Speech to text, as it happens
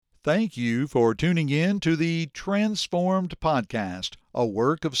Thank you for tuning in to the Transformed Podcast, a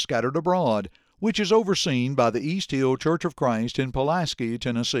work of Scattered Abroad, which is overseen by the East Hill Church of Christ in Pulaski,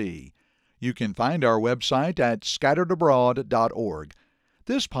 Tennessee. You can find our website at scatteredabroad.org.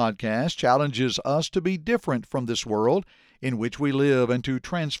 This podcast challenges us to be different from this world in which we live and to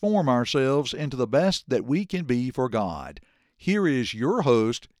transform ourselves into the best that we can be for God. Here is your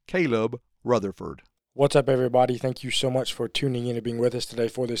host, Caleb Rutherford. What's up, everybody? Thank you so much for tuning in and being with us today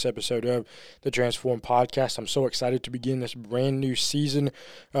for this episode of the Transform Podcast. I'm so excited to begin this brand new season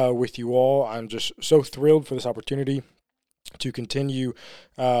with you all. I'm just so thrilled for this opportunity to continue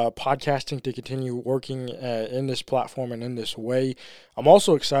podcasting, to continue working in this platform and in this way. I'm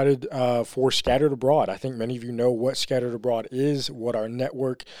also excited for Scattered Abroad. I think many of you know what Scattered Abroad is, what our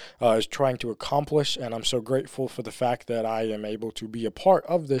network is trying to accomplish, and I'm so grateful for the fact that I am able to be a part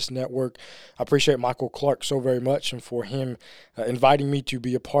of this network. I appreciate Michael Clark so very much, and for him inviting me to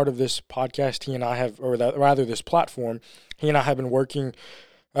be a part of this podcast. He and I have, this platform, he and I have been working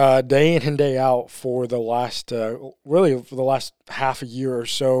day in and day out for the last, for the last half a year or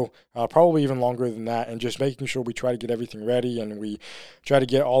so, probably even longer than that, and just making sure we try to get everything ready and we try to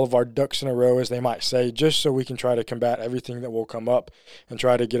get all of our ducks in a row, as they might say, just so we can try to combat everything that will come up and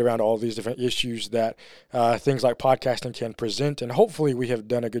try to get around all these different issues that things like podcasting can present. And hopefully we have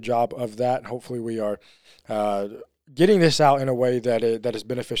done a good job of that, and hopefully we are getting this out in a way that is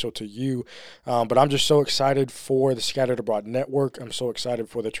beneficial to you. But I'm just so excited for the Scattered Abroad Network. I'm so excited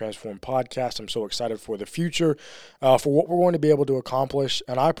for the Transform Podcast. I'm so excited for the future, for what we're going to be able to accomplish.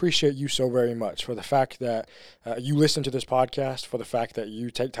 And I appreciate you so very much for the fact that you listen to this podcast, for the fact that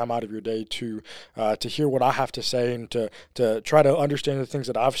you take time out of your day to hear what I have to say and to try to understand the things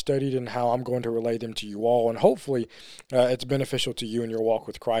that I've studied and how I'm going to relay them to you all. And hopefully it's beneficial to you in your walk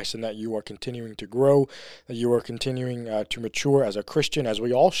with Christ, and that you are continuing to grow, that you are continuing to mature as a Christian, as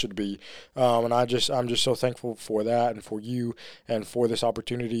we all should be. And I'm just so thankful for that, and for you, and for this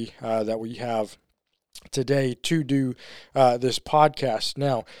opportunity that we have today to do this podcast.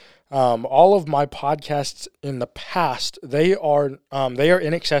 Now, all of my podcasts in the past, they are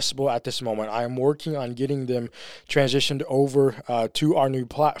inaccessible at this moment. I am working on getting them transitioned over to our new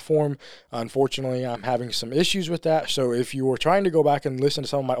platform. Unfortunately, I'm having some issues with that. So if you were trying to go back and listen to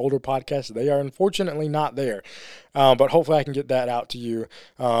some of my older podcasts, they are unfortunately not there. But hopefully I can get that out to you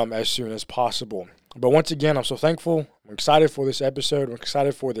as soon as possible. But once again, I'm so thankful. I'm excited for this episode. I'm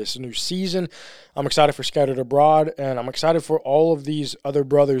excited for this new season. I'm excited for Scattered Abroad, and I'm excited for all of these other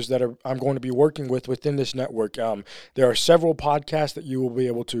brothers that I'm going to be working with within this network. There are several podcasts that you will be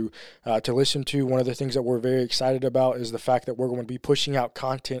able to listen to. One of the things that we're very excited about is the fact that we're going to be pushing out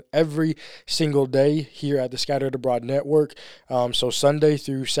content every single day here at the Scattered Abroad Network. So Sunday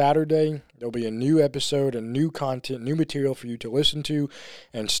through Saturday, there'll be a new episode and new content, new material for you to listen to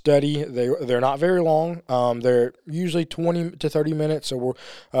and study. They're not very long. They're usually 20 to 30 minutes, so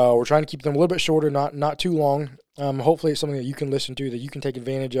we're trying to keep them a little bit shorter, not too long. Hopefully, it's something that you can listen to, that you can take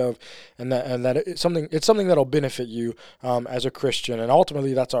advantage of, and that it's something that'll benefit you as a Christian. And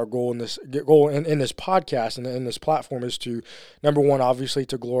ultimately, that's our goal in this podcast and in this platform, is to, number one, obviously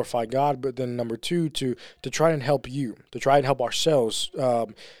to glorify God, but then number two, to try and help you, to try and help ourselves.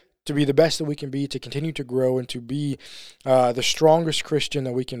 To be the best that we can be, to continue to grow, and to be the strongest Christian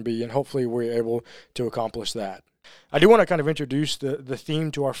that we can be, and hopefully we're able to accomplish that. I do want to kind of introduce the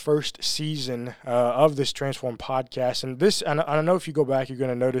theme to our first season of this Transform Podcast. And I don't know if you go back, you're going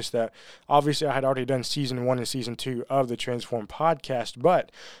to notice that obviously I had already done Season 1 and Season 2 of the Transform Podcast,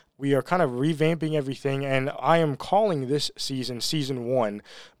 but we are kind of revamping everything, and I am calling this season Season 1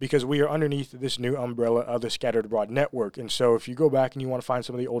 because we are underneath this new umbrella of the Scattered Abroad Network. And so if you go back and you want to find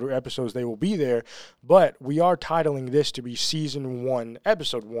some of the older episodes, they will be there. But we are titling this to be Season 1,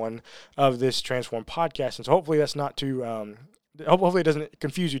 Episode 1 of this Transform Podcast. And so hopefully that's not too hopefully it doesn't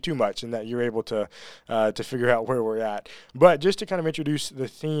confuse you too much, and that you're able to figure out where we're at. But just to kind of introduce the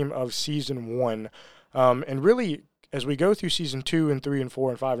theme of Season 1, and really, as we go through Season 2 and 3 and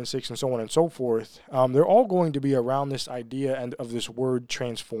 4 and 5 and 6 and so on and so forth, they're all going to be around this idea and of this word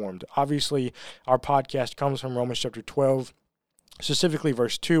transformed. Obviously, our podcast comes from Romans chapter 12, specifically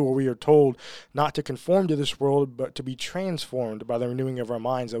verse 2, where we are told not to conform to this world, but to be transformed by the renewing of our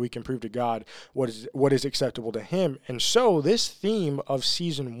minds, that we can prove to God what is acceptable to Him. And so this theme of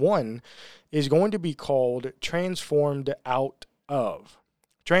Season 1 is going to be called Transformed Out Of.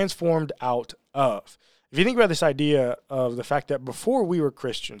 Transformed Out Of. If you think about this idea of the fact that before we were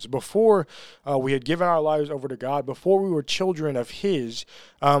Christians, before we had given our lives over to God, before we were children of His,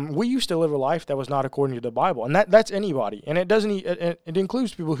 we used to live a life that was not according to the Bible, and that's anybody, and it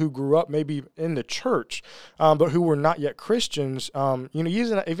includes people who grew up maybe in the church, but who were not yet Christians.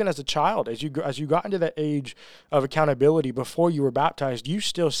 Even as a child, as you got into that age of accountability before you were baptized, you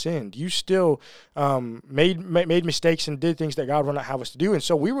still sinned, you still made mistakes and did things that God would not have us to do, and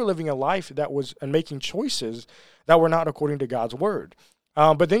so we were living a life that was and making choices that were not according to God's word.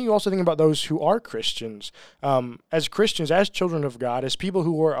 But then you also think about those who are Christians. As Christians, as children of God, as people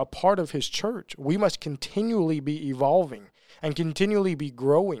who are a part of His church, we must continually be evolving and continually be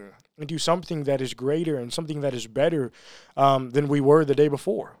growing into something that is greater and something that is better than we were the day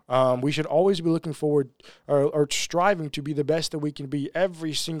before. We should always be looking forward or striving to be the best that we can be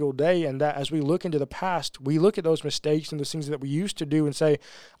every single day, and that as we look into the past, we look at those mistakes and those things that we used to do and say,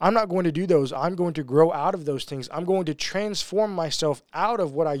 I'm not going to do those. I'm going to grow out of those things. I'm going to transform myself out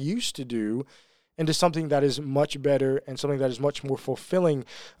of what I used to do into something that is much better and something that is much more fulfilling,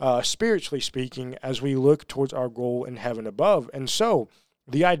 spiritually speaking, as we look towards our goal in heaven above. And so,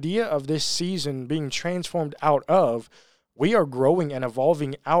 the idea of this season being transformed out of, we are growing and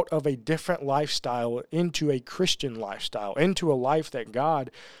evolving out of a different lifestyle into a Christian lifestyle, into a life that God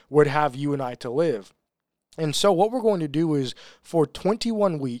would have you and I to live. And so what we're going to do is for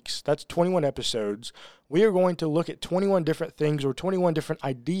 21 weeks, that's 21 episodes, we are going to look at 21 different things or 21 different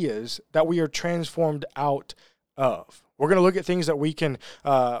ideas that we are transformed out of. We're going to look at things that we can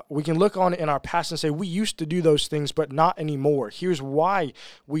look on in our past and say, we used to do those things, but not anymore. Here's why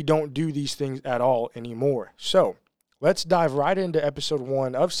we don't do these things at all anymore. So let's dive right into episode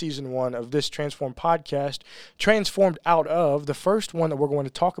 1 of season 1 of this Transformed podcast, Transformed Out of. The first one that we're going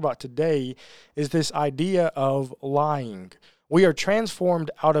to talk about today is this idea of lying. We are transformed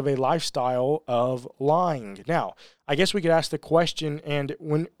out of a lifestyle of lying. Now, I guess we could ask the question, and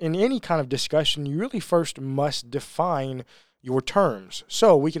when in any kind of discussion, you really first must define your terms.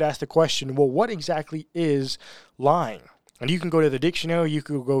 So we could ask the question, well, what exactly is lying? And you can go to the dictionary, you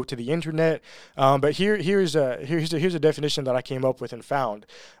could go to the internet, but here's a definition that I came up with and found.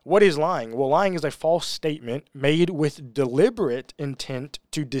 What is lying? Well, lying is a false statement made with deliberate intent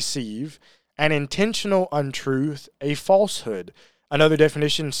to deceive, an intentional untruth, a falsehood. Another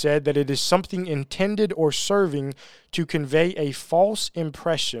definition said that it is something intended or serving to convey a false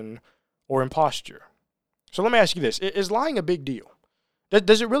impression or imposture. So let me ask you this. Is lying a big deal?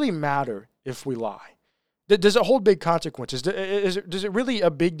 Does it really matter if we lie? Does it hold big consequences? Does it really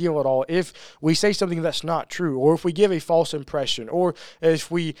a big deal at all if we say something that's not true, or if we give a false impression, or if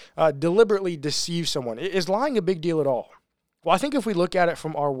we deliberately deceive someone? Is lying a big deal at all? Well, I think if we look at it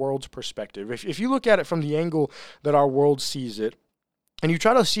from our world's perspective, if you look at it from the angle that our world sees it, and you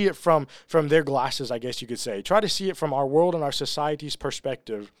try to see it from their glasses, I guess you could say, try to see it from our world and our society's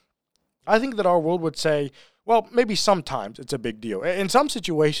perspective, I think that our world would say, well, maybe sometimes it's a big deal. In some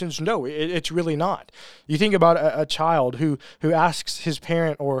situations, no, it's really not. You think about a child who asks his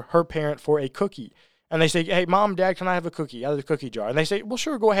parent or her parent for a cookie, and they say, hey, Mom, Dad, can I have a cookie out of the cookie jar? And they say, well,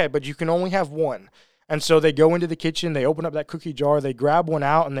 sure, go ahead, but you can only have one. And so they go into the kitchen, they open up that cookie jar, they grab one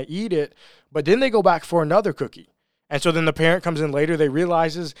out, and they eat it, but then they go back for another cookie. And so then the parent comes in later, they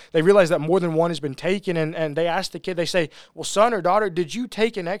realize that more than one has been taken, and they ask the kid, they say, well, son or daughter, did you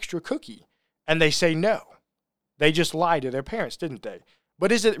take an extra cookie? And they say no. They just lied to their parents, didn't they?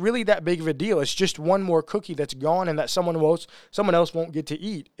 But is it really that big of a deal? It's just one more cookie that's gone and that someone else won't get to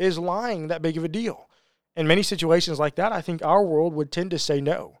eat. Is lying that big of a deal? In many situations like that, I think our world would tend to say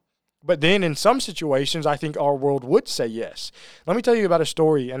no. But then in some situations, I think our world would say yes. Let me tell you about a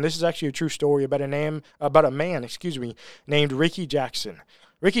story, and this is actually a true story about a man named Ricky Jackson.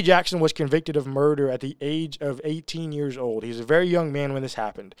 Ricky Jackson was convicted of murder at the age of 18 years old. He was a very young man when this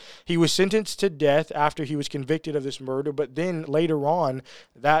happened. He was sentenced to death after he was convicted of this murder, but then later on,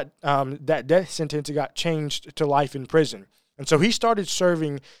 that death sentence got changed to life in prison. And so he started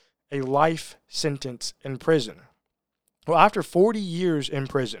serving a life sentence in prison. Well, after 40 years in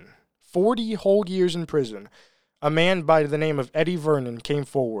prison, 40 whole years in prison, a man by the name of Eddie Vernon came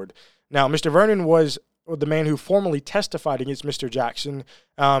forward. Now, Mr. Vernon was the man who formally testified against Mr. Jackson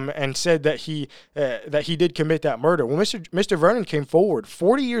and said that he did commit that murder. Well, Mr. Vernon came forward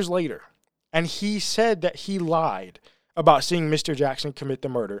 40 years later, and he said that he lied about seeing Mr. Jackson commit the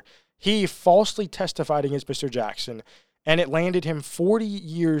murder. He falsely testified against Mr. Jackson, and it landed him 40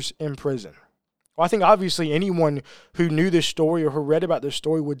 years in prison. Well, I think obviously anyone who knew this story or who read about this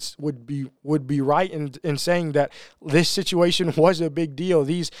story would be right in saying that this situation was a big deal.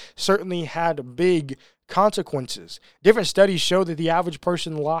 These certainly had big consequences. Different studies show that the average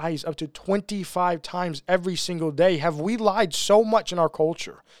person lies up to 25 times every single day. Have we lied so much in our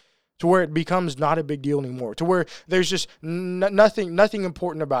culture to where it becomes not a big deal anymore, to where there's just nothing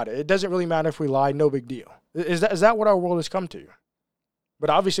important about it? It doesn't really matter if we lie, no big deal. Is that what our world has come to? But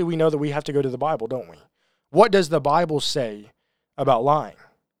obviously we know that we have to go to the Bible, don't we? What does the Bible say about lying?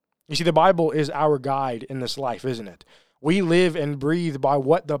 You see, the Bible is our guide in this life, isn't it? We live and breathe by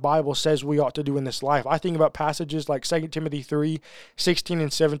what the Bible says we ought to do in this life. I think about passages like 2 Timothy 3:16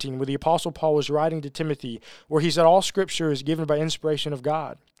 and 17, where the Apostle Paul was writing to Timothy, where he said, all Scripture is given by inspiration of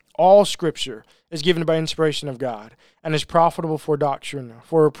God. All Scripture is given by inspiration of God and is profitable for doctrine,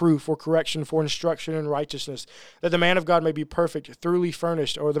 for reproof, for correction, for instruction in righteousness, that the man of God may be perfect, thoroughly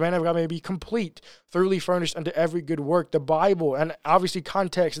furnished, or the man of God may be complete, thoroughly furnished unto every good work. The Bible, and obviously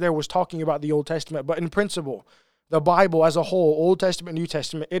context there was talking about the Old Testament, but in principle, the Bible as a whole, Old Testament, New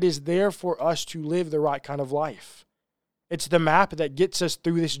Testament, it is there for us to live the right kind of life. It's the map that gets us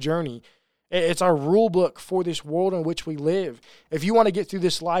through this journey. It's our rule book for this world in which we live. If you want to get through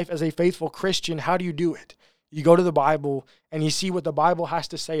this life as a faithful Christian, how do you do it? You go to the Bible and you see what the Bible has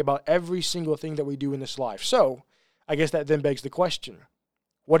to say about every single thing that we do in this life. So, I guess that then begs the question,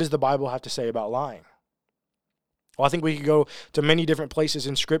 what does the Bible have to say about lying? Well, I think we could go to many different places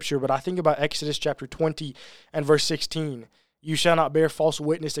in Scripture, but I think about Exodus chapter 20 and verse 16. You shall not bear false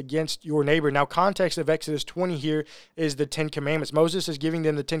witness against your neighbor. Now, context of Exodus 20 here is the Ten Commandments. Moses is giving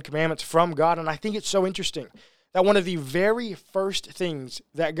them the Ten Commandments from God, and I think it's so interesting that one of the very first things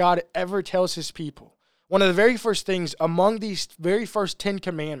that God ever tells his people, one of the very first things among these very first 10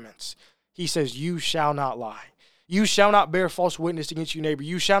 commandments, he says, you shall not lie. You shall not bear false witness against your neighbor.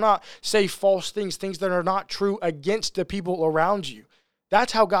 You shall not say false things, things that are not true against the people around you.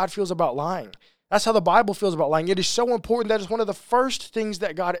 That's how God feels about lying. That's how the Bible feels about lying. It is so important that it's one of the first things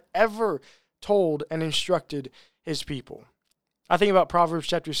that God ever told and instructed his people. I think about Proverbs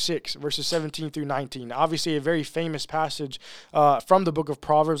chapter 6, verses 17 through 19. Obviously, a very famous passage from the book of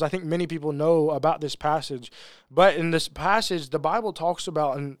Proverbs. I think many people know about this passage. But in this passage, the Bible talks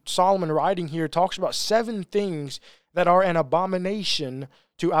about, and Solomon writing here, talks about 7 things that are an abomination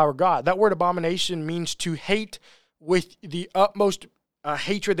to our God. That word abomination means to hate with the utmost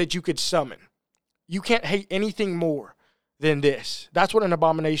hatred that you could summon. You can't hate anything more than this. That's what an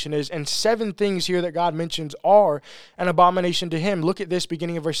abomination is. And 7 things here that God mentions are an abomination to him. Look at this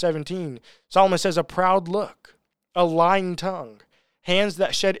beginning of verse 17. Solomon says, a proud look, a lying tongue, hands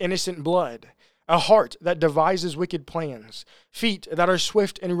that shed innocent blood, a heart that devises wicked plans, feet that are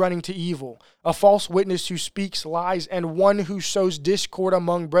swift in running to evil, a false witness who speaks lies, and one who sows discord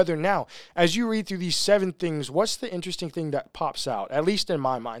among brethren. Now, as you read through these 7 things, what's the interesting thing that pops out, at least in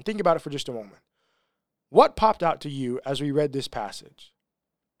my mind? Think about it for just a moment. What popped out to you as we read this passage?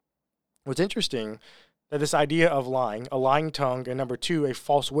 What's interesting, that this idea of lying, a lying tongue, and number 2, a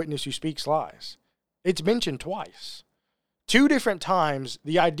false witness who speaks lies, it's mentioned twice. 2 different times,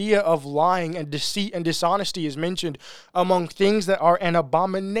 the idea of lying and deceit and dishonesty is mentioned among things that are an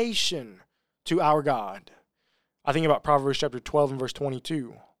abomination to our God. I think about Proverbs chapter 12 and verse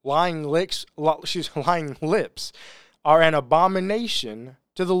 22. Lying lips are an abomination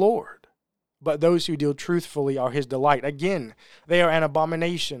to the Lord, but those who deal truthfully are his delight. Again, they are an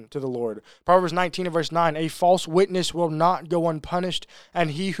abomination to the Lord. Proverbs 19 and verse 9, a false witness will not go unpunished,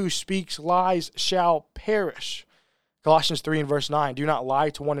 and he who speaks lies shall perish. Colossians 3 and verse 9, do not lie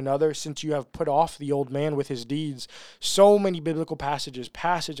to one another, since you have put off the old man with his deeds. So many biblical passages,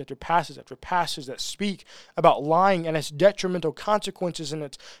 passage after passage after passage, that speak about lying and its detrimental consequences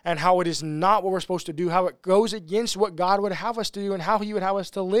and how it is not what we're supposed to do, how it goes against what God would have us to do and how he would have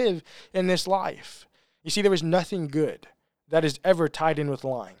us to live in this life. You see, there is nothing good that is ever tied in with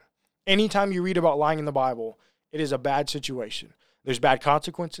lying. Anytime you read about lying in the Bible, it is a bad situation. There's bad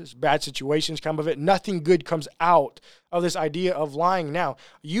consequences, bad situations come of it. Nothing good comes out of this idea of lying. Now,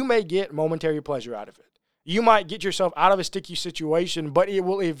 you may get momentary pleasure out of it. You might get yourself out of a sticky situation, but it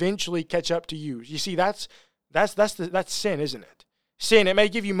will eventually catch up to you. You see, that's sin, isn't it? Sin, it may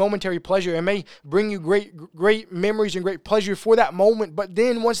give you momentary pleasure. It may bring you great memories and great pleasure for that moment, but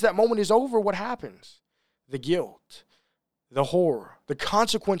then once that moment is over, what happens? The guilt, the horror, the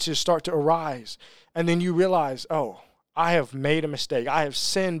consequences start to arise, and then you realize, oh, I have made a mistake. I have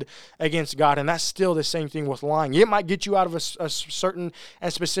sinned against God, and that's still the same thing with lying. It might get you out of a certain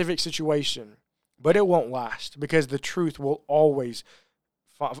and specific situation, but it won't last, because the truth will always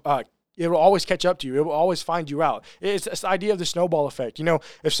it will always catch up to you. It will always find you out. It's the idea of the snowball effect. You know,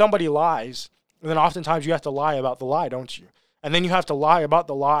 if somebody lies, then oftentimes you have to lie about the lie, don't you? And then you have to lie about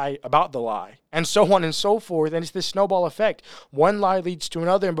the lie about the lie, and so on and so forth. And it's this snowball effect. One lie leads to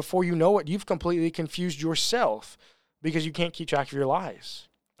another, and before you know it, you've completely confused yourself because you can't keep track of your lies.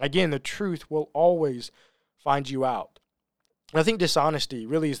 Again, the truth will always find you out. And I think dishonesty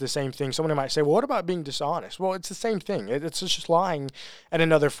really is the same thing. Somebody might say, well, what about being dishonest? Well, it's the same thing. It's just lying in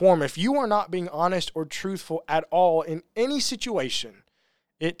another form. If you are not being honest or truthful at all in any situation,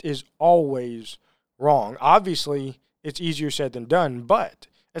 it is always wrong. Obviously, it's easier said than done, but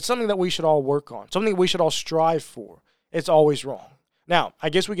it's something that we should all work on, something we should all strive for. It's always wrong. Now, I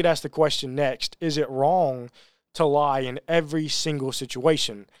guess we could ask the question next, is it wrong to lie in every single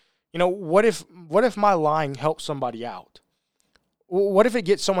situation? You know, what if my lying helps somebody out? What if it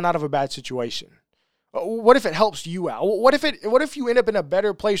gets someone out of a bad situation? What if it helps you out? What if you end up in a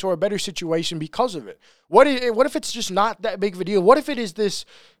better place or a better situation because of it? What if it's just not that big of a deal? What if it is this,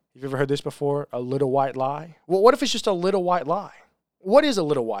 you've ever heard this before, a little white lie? Well, what if it's just a little white lie? What is a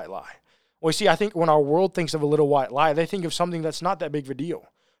little white lie? Well, you see, I think when our world thinks of a little white lie, they think of something that's not that big of a deal.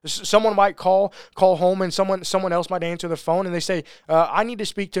 Someone might call home, and someone else might answer the phone, and they say, I need to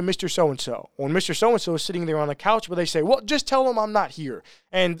speak to Mr. So-and-so. Well, Mr. So-and-so is sitting there on the couch, but they say, well, just tell him I'm not here,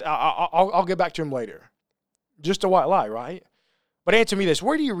 and I'll get back to him later. Just a white lie, right? But answer me this.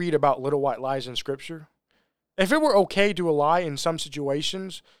 Where do you read about little white lies in Scripture? If it were okay to lie in some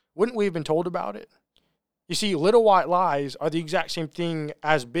situations, wouldn't we have been told about it? You see, little white lies are the exact same thing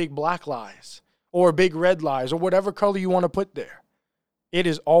as big black lies or big red lies or whatever color you want to put there. It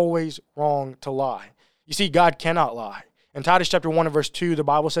is always wrong to lie. You see, God cannot lie. In Titus chapter 1 and verse 2, the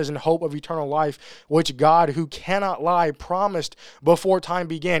Bible says, in hope of eternal life, which God, who cannot lie, promised before time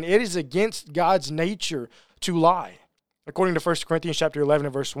began. It is against God's nature to lie. According to 1 Corinthians chapter 11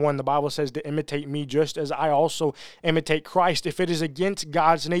 and verse 1, the Bible says to imitate me just as I also imitate Christ. If it is against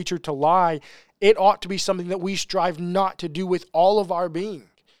God's nature to lie, it ought to be something that we strive not to do with all of our being.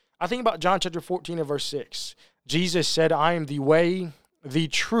 I think about John chapter 14 and verse 6. Jesus said, I am the way, the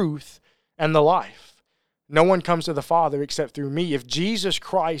truth, and the life. No one comes to the Father except through me. If Jesus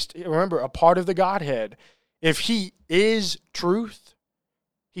Christ, remember, a part of the Godhead, if he is truth,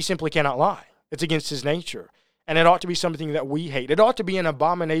 he simply cannot lie. It's against his nature. And it ought to be something that we hate. It ought to be an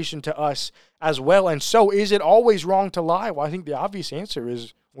abomination to us as well. And so, is it always wrong to lie? Well, I think the obvious answer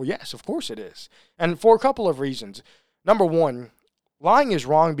is, well, yes, of course it is. And for a couple of reasons. Number one, lying is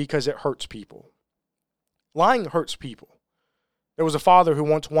wrong because it hurts people. Lying hurts people. There was a father who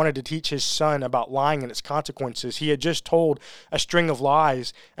once wanted to teach his son about lying and its consequences. He had just told a string of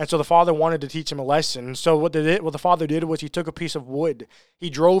lies, and so the father wanted to teach him a lesson. So what the father did was he took a piece of wood.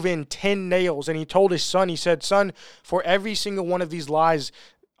 He drove in 10 nails, and he told his son, he said, son, for every single one of these lies,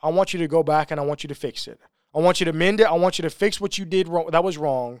 I want you to go back and I want you to fix it. I want you to mend it. I want you to fix what you did wrong, that was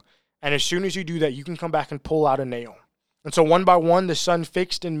wrong, and as soon as you do that, you can come back and pull out a nail. And so one by one, the son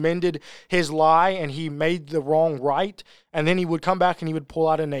fixed and mended his lie, and he made the wrong right. And then he would come back and he would pull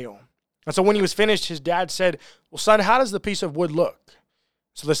out a nail. And so when he was finished, his dad said, well, son, how does the piece of wood look?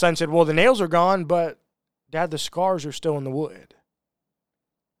 So the son said, well, the nails are gone, but Dad, the scars are still in the wood.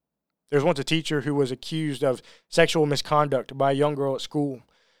 There was once a teacher who was accused of sexual misconduct by a young girl at school.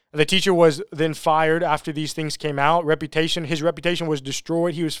 The teacher was then fired after these things came out. His reputation was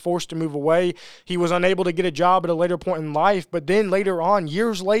destroyed. He was forced to move away. He was unable to get a job at a later point in life. But then later on,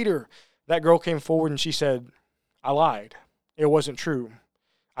 years later, that girl came forward and she said, I lied. It wasn't true.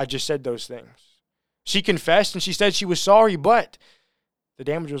 I just said those things. She confessed and she said she was sorry, but the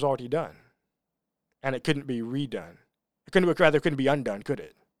damage was already done. And it couldn't be redone. It couldn't be undone, could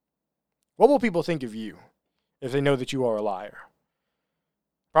it? What will people think of you if they know that you are a liar?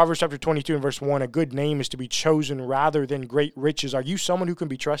 Proverbs chapter 22 and verse 1, a good name is to be chosen rather than great riches. Are you someone who can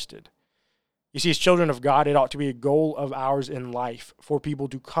be trusted? You see, as children of God, it ought to be a goal of ours in life for people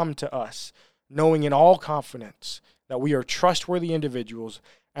to come to us, knowing in all confidence that we are trustworthy individuals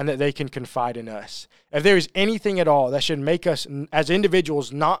and that they can confide in us. If there is anything at all that should make us as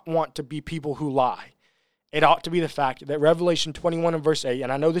individuals not want to be people who lie, it ought to be the fact that Revelation 21 and verse 8,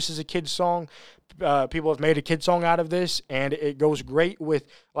 and I know this is a kid's song, people have made a kid song out of this, and it goes great with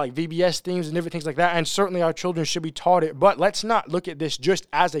like VBS themes and different things like that, and certainly our children should be taught it, but let's not look at this just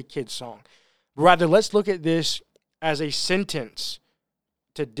as a kid's song. Rather, let's look at this as a sentence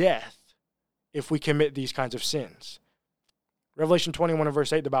to death if we commit these kinds of sins. Revelation 21 and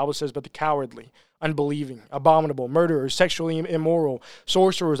verse 8, the Bible says, but the cowardly, unbelieving, abominable, murderers, sexually immoral,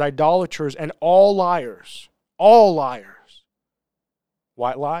 sorcerers, idolaters, and all liars,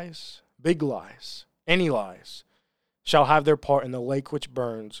 white lies, big lies, any lies, shall have their part in the lake which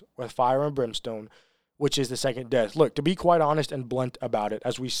burns with fire and brimstone, which is the second death. Look, to be quite honest and blunt about it,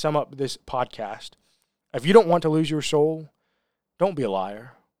 as we sum up this podcast, if you don't want to lose your soul, don't be a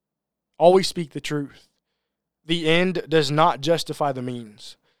liar. Always speak the truth. The end does not justify the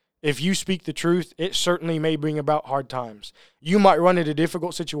means. If you speak the truth, it certainly may bring about hard times. You might run into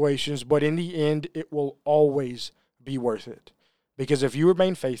difficult situations, but in the end, it will always be worth it. Because if you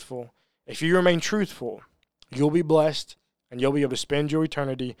remain faithful, if you remain truthful, you'll be blessed and you'll be able to spend your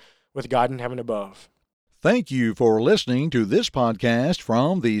eternity with God in heaven above. Thank you for listening to this podcast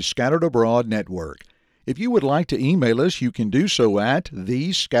from the Scattered Abroad Network. If you would like to email us, you can do so at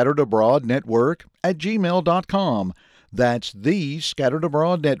thescatteredabroadnetwork@gmail.com. That's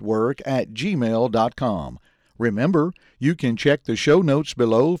thescatteredabroadnetwork@gmail.com. Remember, you can check the show notes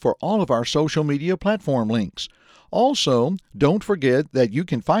below for all of our social media platform links. Also, don't forget that you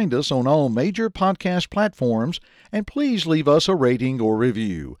can find us on all major podcast platforms, and please leave us a rating or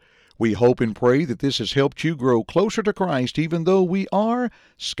review. We hope and pray that this has helped you grow closer to Christ even though we are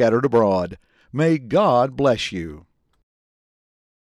scattered abroad. May God bless you.